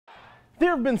There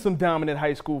have been some dominant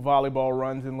high school volleyball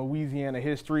runs in Louisiana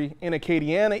history. In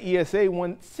Acadiana, ESA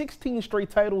won 16 straight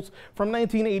titles from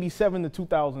 1987 to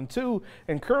 2002,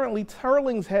 and currently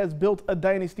Teurlings has built a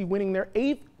dynasty, winning their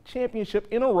 8th championship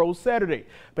in a row Saturday.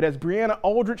 But as Brianna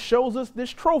Aldrich shows us, this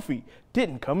trophy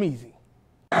didn't come easy.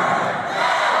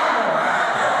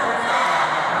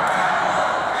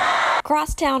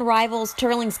 Crosstown rivals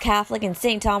Teurlings Catholic and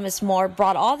St. Thomas More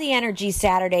brought all the energy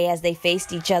Saturday as they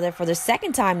faced each other for the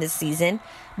second time this season,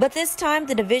 but this time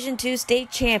the Division II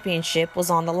state championship was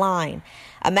on the line.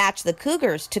 A match the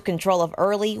Cougars took control of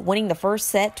early, winning the first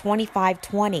set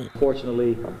 25-20.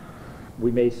 Fortunately,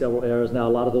 we made several errors. Now, a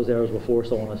lot of those errors were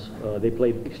forced on us. They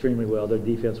played extremely well. Their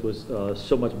defense was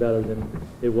so much better than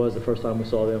it was the first time we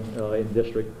saw them in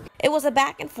district. It was a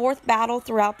back-and-forth battle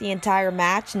throughout the entire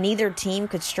match. Neither team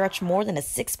could stretch more than a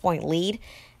 6-point lead.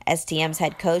 STM's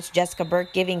head coach, Jessica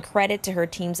Burke, giving credit to her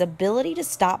team's ability to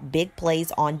stop big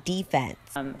plays on defense.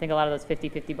 I think a lot of those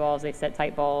 50-50 balls, they set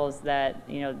tight balls that,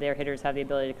 their hitters have the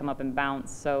ability to come up and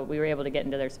bounce. So we were able to get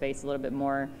into their space a little bit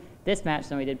more this match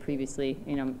than we did previously.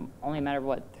 Only a matter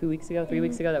of, 3 weeks ago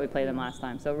that we played them last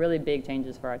time. So really big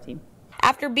changes for our team.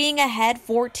 After being ahead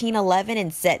 14-11 in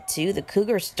set 2, the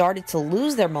Cougars started to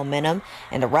lose their momentum,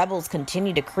 and the Rebels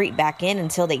continued to creep back in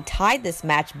until they tied this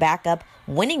match back up,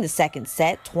 winning the second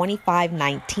set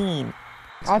 25-19.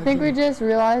 I think we just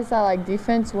realized that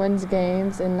defense wins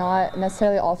games and not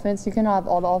necessarily offense. You can have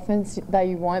all the offense that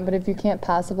you want, but if you can't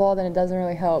pass the ball, then it doesn't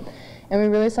really help. And we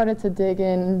really started to dig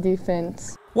in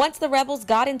defense. Once the Rebels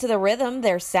got into the rhythm,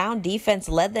 their sound defense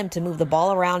led them to move the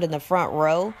ball around in the front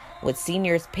row, with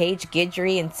seniors Paige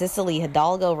Guidry and Cicely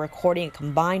Hidalgo recording a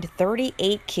combined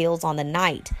 38 kills on the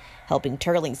night, helping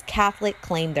Teurlings Catholic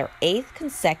claim their 8th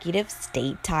consecutive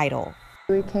state title.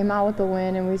 We came out with a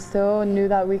win, and we still knew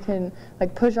that we can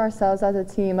push ourselves as a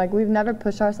team. We've never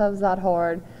pushed ourselves that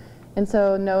hard. And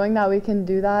so knowing that we can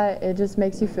do that, it just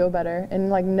makes you feel better and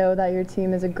know that your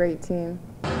team is a great team.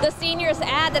 The seniors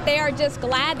add that they are just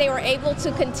glad they were able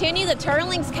to continue the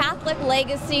Teurlings Catholic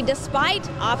legacy despite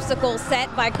obstacles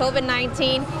set by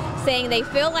COVID-19, saying they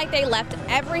feel like they left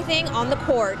everything on the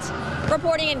court.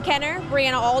 Reporting in Kenner,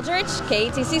 Brianna Aldrich,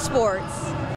 KATC Sports.